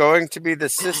 It is going to be the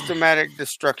systematic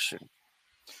destruction.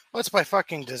 Well, it's by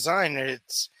fucking design.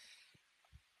 It's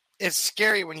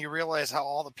scary when you realize how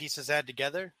all the pieces add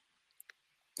together.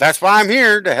 That's why I'm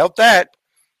here, to help that.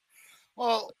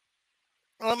 Well,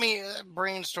 let me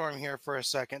brainstorm here for a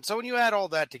second. So when you add all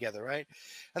that together, right?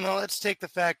 And then let's take the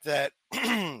fact that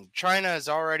China is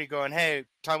already going, hey,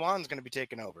 Taiwan's going to be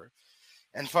taken over.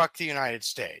 And fuck the United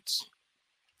States.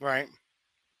 Right?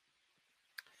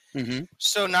 Mm-hmm.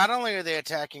 So not only are they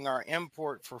attacking our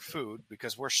import for food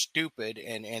because we're stupid,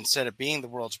 and instead of being the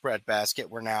world's breadbasket,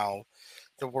 we're now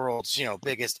the world's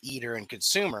biggest eater and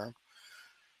consumer.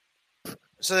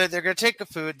 So they're going to take the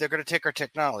food, they're going to take our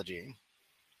technology.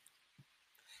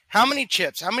 How many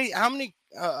chips? How many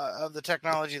of the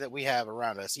technology that we have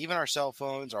around us, even our cell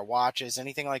phones, our watches,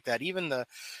 anything like that, even the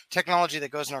technology that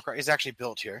goes in our car is actually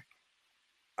built here?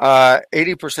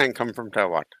 80% come from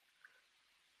Taiwan.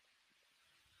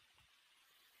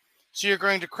 So you're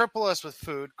going to cripple us with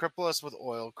food, cripple us with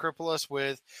oil, cripple us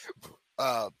with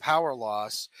power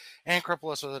loss, and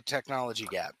cripple us with a technology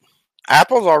gap.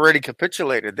 Apple's already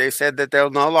capitulated. They said that they'll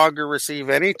no longer receive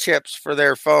any chips for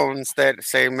their phones that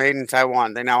say made in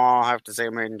Taiwan. They now all have to say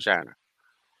made in China.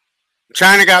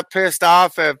 China got pissed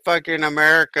off at fucking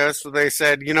America, so they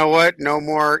said, you know what? No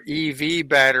more EV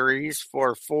batteries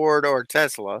for Ford or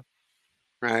Tesla,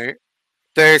 right?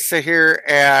 They sit here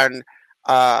and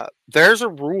there's a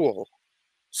rule.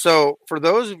 So for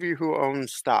those of you who own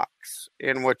stocks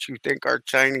in what you think are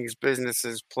Chinese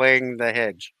businesses playing the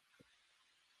hedge,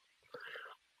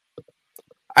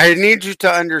 I need you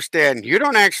to understand, you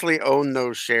don't actually own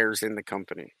those shares in the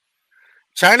company.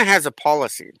 China has a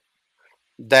policy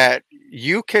that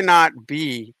you cannot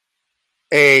be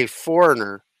a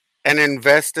foreigner and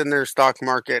invest in their stock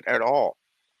market at all.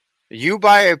 You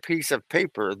buy a piece of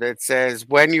paper that says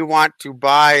when you want to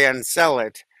buy and sell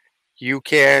it, you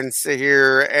can sit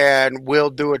here and we'll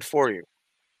do it for you.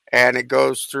 And it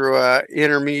goes through a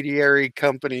intermediary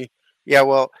company. Yeah,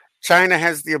 well, China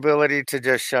has the ability to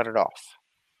just shut it off.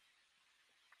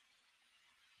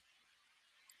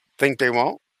 Think they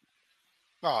won't?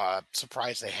 Oh, I'm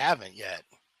surprised they haven't yet.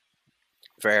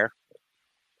 Fair.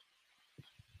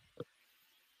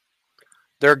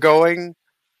 They're going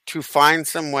to find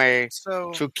some way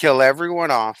to kill everyone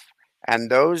off,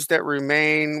 and those that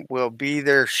remain will be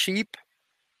their sheep,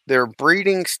 their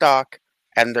breeding stock,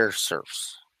 and their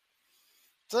serfs.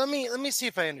 So let me see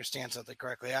if I understand something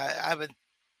correctly. I've been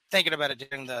thinking about it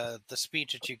during the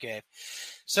speech that you gave.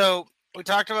 So we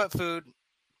talked about food.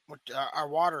 Our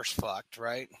water's fucked,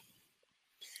 right?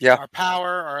 Yeah. Our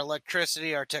power, our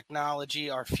electricity, our technology,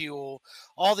 our fuel,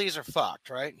 all these are fucked,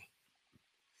 right?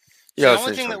 So Yeah. the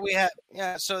only thing that we have,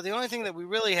 so the only thing that we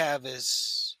really have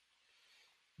is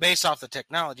based off the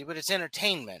technology, but it's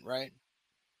entertainment, right?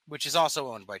 Which is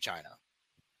also owned by China.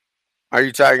 Are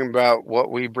you talking about what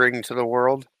we bring to the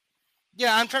world?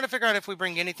 Yeah, I'm trying to figure out if we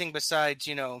bring anything besides,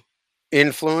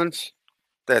 influence.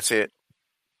 That's it.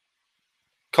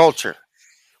 Culture.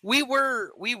 We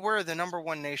were the number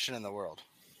one nation in the world.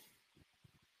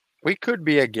 We could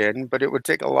be again, but it would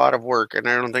take a lot of work, and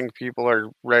I don't think people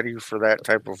are ready for that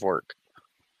type of work.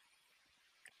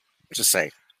 Just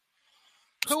say.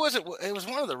 Who was it? It was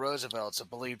one of the Roosevelts that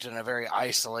believed in a very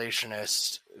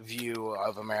isolationist view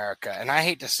of America. And I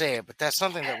hate to say it, but that's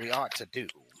something that we ought to do.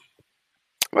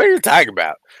 What are you talking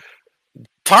about?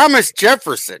 Thomas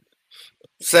Jefferson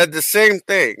said the same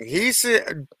thing. He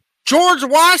said George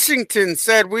Washington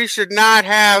said we should not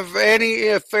have any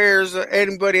affairs of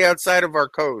anybody outside of our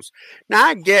coast. Now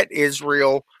I get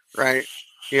Israel, right?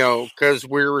 You know, because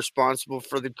we're responsible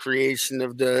for the creation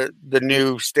of the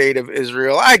new state of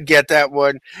Israel. I get that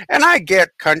one. And I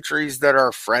get countries that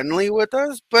are friendly with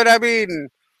us. But I mean...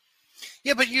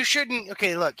 Yeah, but you shouldn't...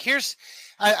 Okay, look, here's...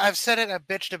 I've said it, I've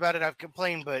bitched about it, I've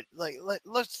complained, but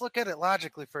let's look at it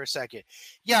logically for a second.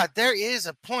 Yeah, there is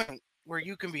a point where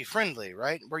you can be friendly,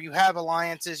 right? Where you have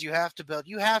alliances, you have to build...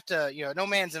 You have to, you know, no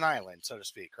man's an island, so to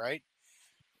speak, right?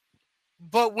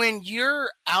 But when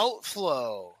your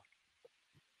outflow...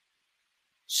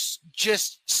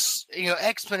 just, you know,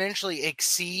 exponentially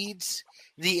exceeds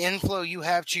the inflow you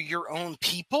have to your own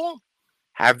people.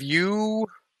 Have you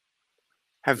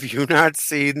not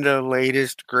seen the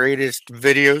latest, greatest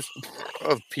videos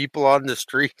of people on the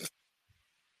street?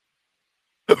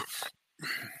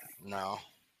 No.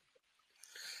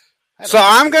 So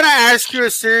I'm going to ask you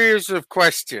a series of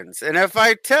questions. And if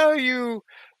I tell you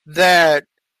that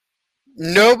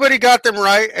nobody got them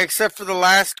right except for the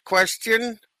last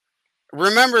question...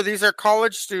 Remember, these are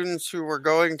college students who were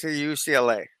going to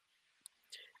UCLA,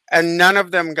 and none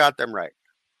of them got them right.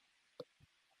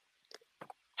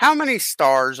 How many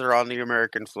stars are on the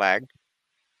American flag?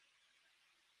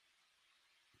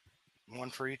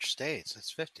 One for each state, so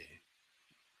that's 50.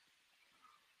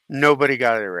 Nobody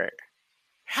got it right.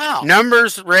 How?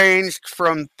 Numbers ranged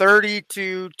from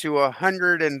 32 to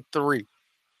 103.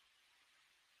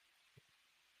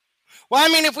 Well, I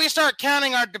mean, if we start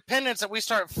counting our dependents, that we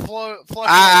start flushing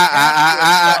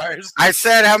stars. I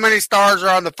said how many stars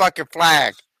are on the fucking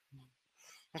flag.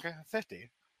 Okay,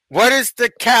 50. What is the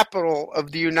capital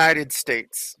of the United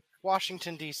States?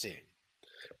 Washington, D.C.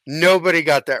 Nobody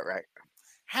got that right.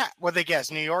 What'd they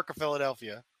guess, New York or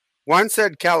Philadelphia? One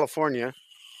said California.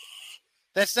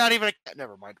 That's not even a...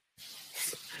 Never mind.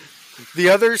 The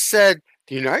other said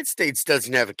the United States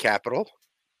doesn't have a capital.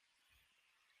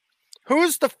 Who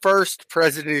was the first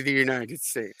president of the United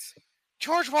States?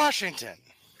 George Washington.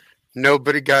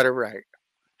 Nobody got it right.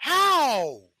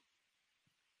 How?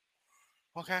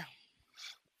 Okay.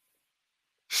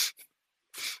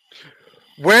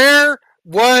 Where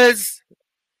is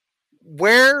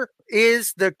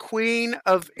the Queen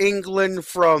of England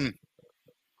from?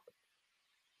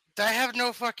 I have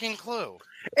no fucking clue.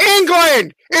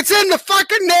 England! It's in the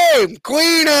fucking name!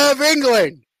 Queen of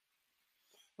England!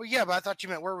 Well, yeah, but I thought you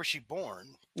meant where was she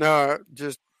born? No,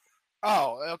 just...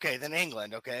 Oh, okay, then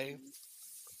England, okay.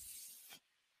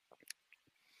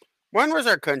 When was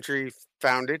our country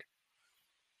founded?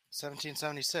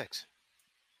 1776.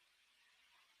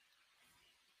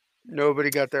 Nobody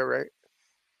got that right.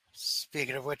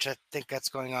 Speaking of which, I think that's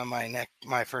going on my neck,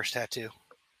 my first tattoo.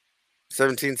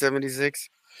 1776?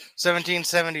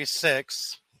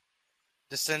 1776,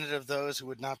 descendant of those who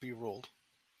would not be ruled.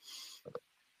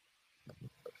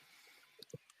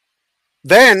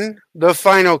 Then, the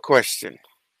final question.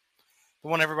 The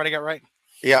one everybody got right?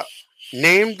 Yeah.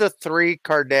 Name the 3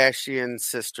 Kardashian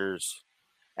sisters.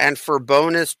 And for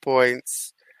bonus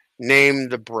points, name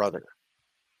the brother.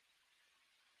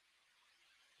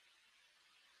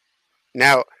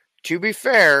 Now, to be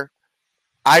fair,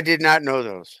 I did not know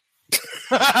those.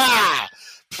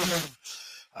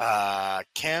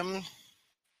 Kim,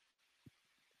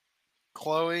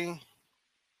 Khloe.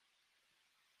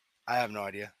 I have no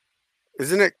idea.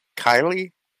 Isn't it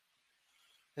Kylie?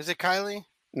 Is it Kylie?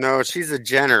 No, she's a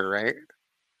Jenner, right?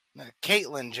 No,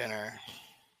 Caitlyn Jenner.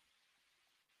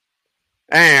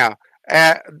 Anyhow,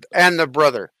 and the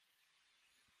brother.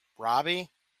 Robbie?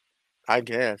 I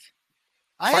guess.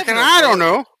 I don't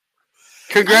know.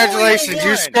 Congratulations,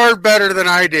 you scored better than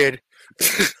I did.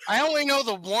 I only know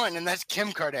the one, and that's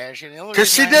Kim Kardashian.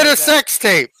 Because she did a sex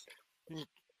tape.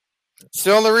 It's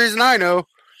the only reason I know.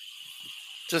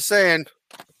 Just saying.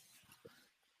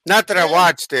 Not that I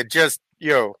watched it, just,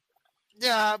 yo.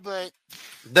 Yeah, but...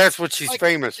 That's what she's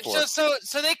famous for. So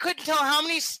they couldn't tell how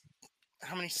many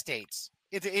states.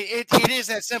 It is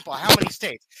that simple. How many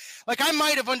states? Like, I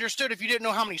might have understood if you didn't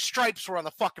know how many stripes were on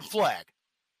the fucking flag.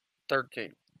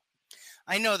 13.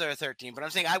 I know there are 13, but I'm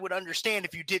saying I would understand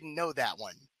if you didn't know that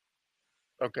one.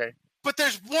 Okay. But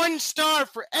there's one star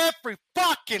for every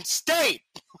fucking state.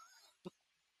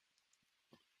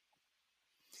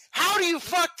 How do you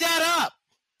fuck that up?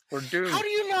 We're doomed. How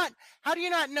do you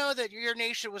not know that your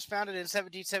nation was founded in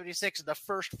 1776 and the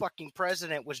first fucking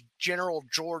president was General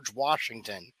George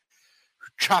Washington, who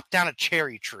chop down a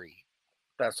cherry tree.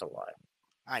 That's a lie.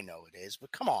 I know it is,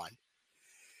 but come on.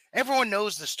 Everyone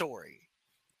knows the story,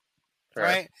 Fair.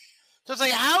 right? So it's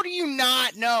like, how do you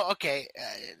not know? Okay,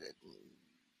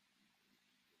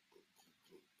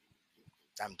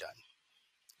 I'm done.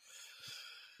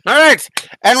 All right,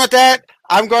 and with that,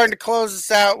 I'm going to close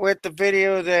this out with the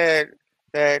video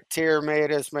that Tyr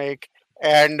made us make,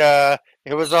 and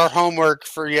it was our homework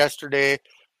for yesterday,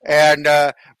 and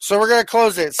so we're going to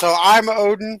close it. So I'm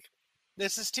Odin.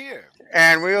 This is Tyr.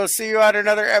 And we will see you on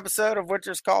another episode of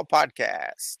Witcher's Call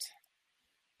Podcast.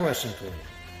 Question for you.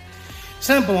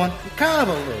 Simple one. Kind of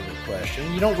a loaded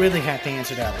question. You don't really have to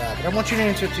answer that loud, but I want you to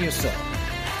answer it to yourself.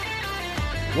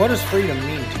 What does freedom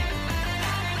mean to you?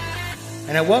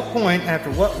 And at what point,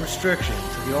 after what restrictions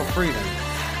of your freedom,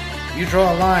 you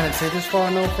draw a line and say this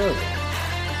far, no further?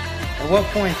 At what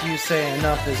point do you say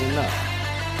enough is enough?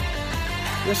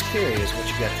 Just curious what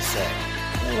you got to say.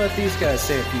 I'll let these guys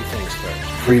say a few things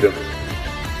first. Freedom.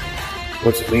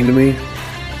 What's it mean to me?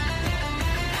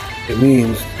 It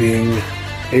means being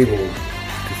able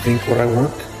to think what I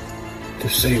want, to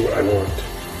say what I want,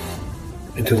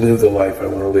 and to live the life I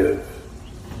want to live.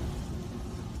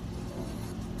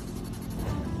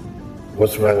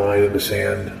 What's my line in the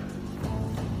sand?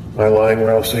 My line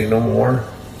where I'll say no more?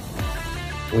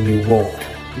 When you won't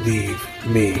leave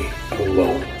me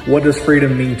alone. What does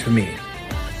freedom mean to me?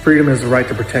 Freedom is the right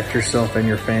to protect yourself and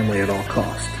your family at all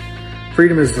costs.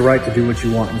 Freedom is the right to do what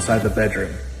you want inside the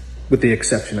bedroom, with the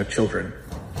exception of children.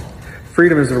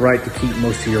 Freedom is the right to keep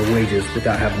most of your wages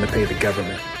without having to pay the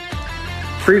government.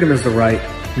 Freedom is the right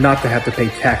not to have to pay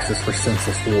taxes for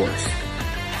senseless wars.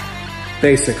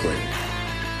 Basically,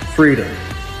 freedom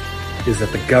is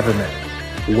that the government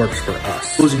works for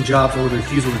us. Losing jobs over the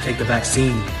refusal to take the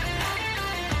vaccine.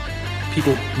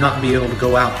 People not be able to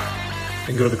go out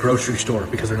and go to the grocery store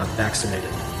because they're not vaccinated.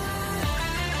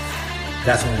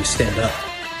 That's when we stand up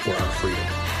for our freedom.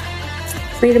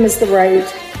 Freedom is the right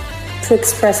to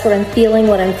express what I'm feeling,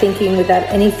 what I'm thinking without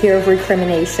any fear of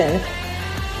recrimination.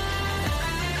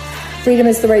 Freedom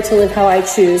is the right to live how I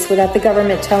choose without the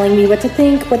government telling me what to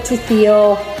think, what to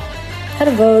feel, how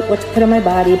to vote, what to put on my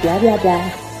body, blah, blah, blah.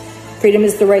 Freedom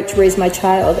is the right to raise my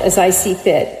child as I see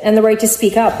fit, and the right to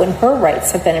speak up when her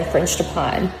rights have been infringed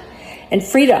upon. And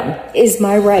freedom is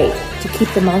my right to keep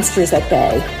the monsters at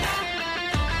bay.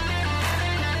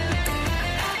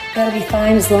 That'll be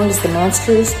fine as long as the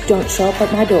monsters don't show up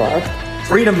at my door.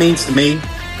 Freedom means to me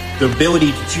the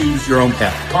ability to choose your own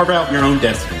path, carve out your own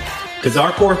destiny. Because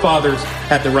our forefathers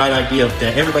had the right idea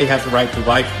that everybody has the right to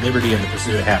life, liberty, and the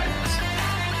pursuit of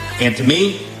happiness. And to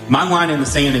me, my line in the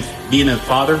sand is being a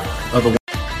father of a...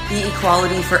 The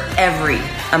equality for every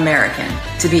American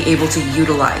to be able to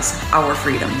utilize our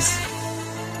freedoms.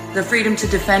 The freedom to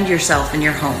defend yourself in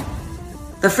your home.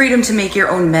 The freedom to make your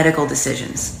own medical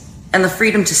decisions. And the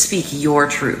freedom to speak your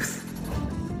truth.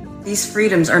 These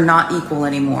freedoms are not equal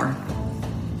anymore.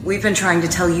 We've been trying to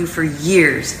tell you for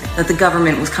years that the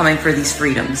government was coming for these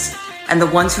freedoms. And the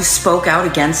ones who spoke out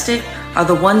against it are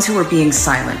the ones who are being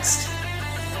silenced.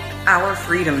 Our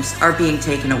freedoms are being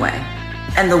taken away.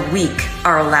 And the weak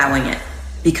are allowing it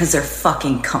because they're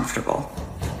fucking comfortable.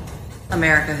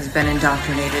 America has been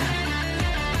indoctrinated.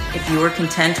 If you are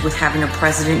content with having a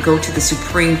president go to the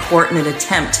Supreme Court in an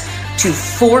attempt to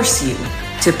force you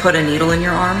to put a needle in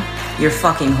your arm, you're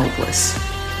fucking hopeless.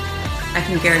 I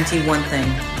can guarantee one thing.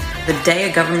 The day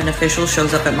a government official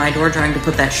shows up at my door trying to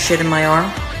put that shit in my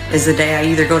arm is the day I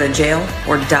either go to jail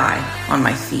or die on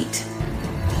my feet.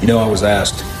 You know, I was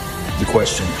asked the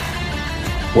question,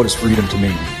 what is freedom to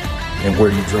me, and where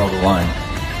do you draw the line?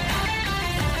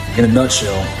 In a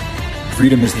nutshell,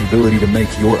 freedom is the ability to make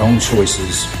your own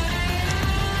choices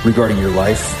regarding your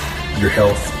life, your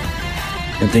health,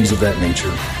 and things of that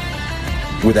nature,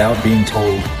 without being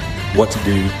told what to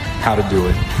do, how to do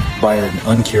it, by an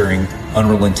uncaring,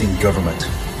 unrelenting government.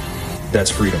 That's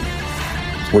freedom.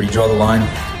 Where do you draw the line?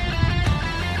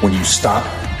 When you stop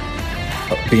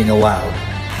being allowed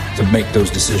to make those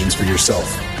decisions for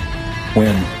yourself.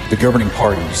 When the governing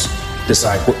parties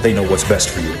decide what they know what's best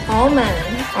for you. All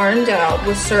men are endowed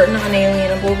with certain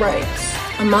unalienable rights.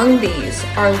 Among these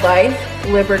are life,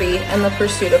 liberty, and the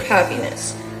pursuit of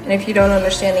happiness. And if you don't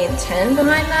understand the intent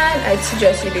behind that, I'd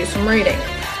suggest you do some reading.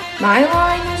 My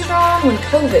line was drawn when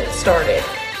COVID started,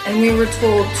 and we were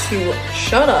told to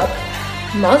shut up,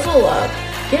 muzzle up,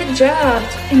 get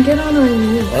jabbed, and get on our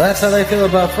knees. Well, that's how they feel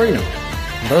about freedom.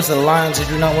 Those are the lines they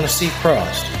do not want to see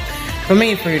crossed. For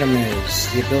me, freedom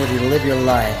is the ability to live your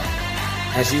life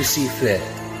as you see fit,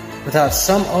 without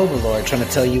some overlord trying to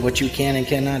tell you what you can and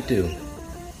cannot do.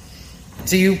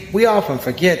 See, we often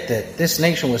forget that this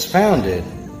nation was founded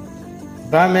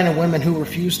by men and women who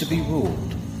refuse to be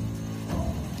ruled.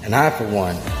 And I, for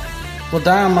one, will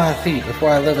die on my feet before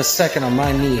I live a second on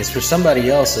my knees for somebody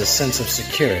else's sense of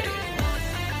security.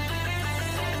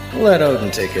 We'll let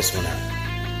Odin take this one out.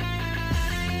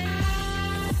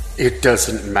 It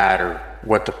doesn't matter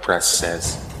what the press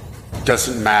says.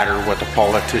 Doesn't matter what the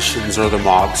politicians or the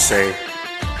mob say.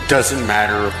 Doesn't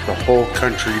matter if the whole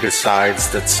country decides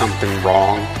that something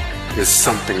wrong is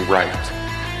something right.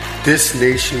 This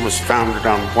nation was founded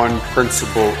on one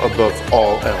principle above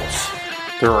all else.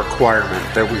 The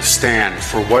requirement that we stand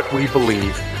for what we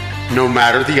believe, no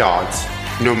matter the odds,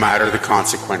 no matter the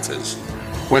consequences.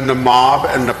 When the mob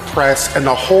and the press and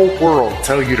the whole world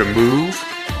tell you to move,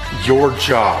 your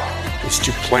job is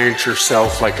to plant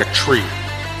yourself like a tree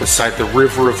beside the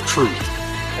river of truth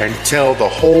and tell the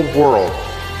whole world,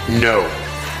 no,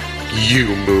 you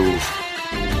move.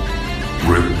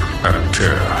 Rip and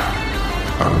tear.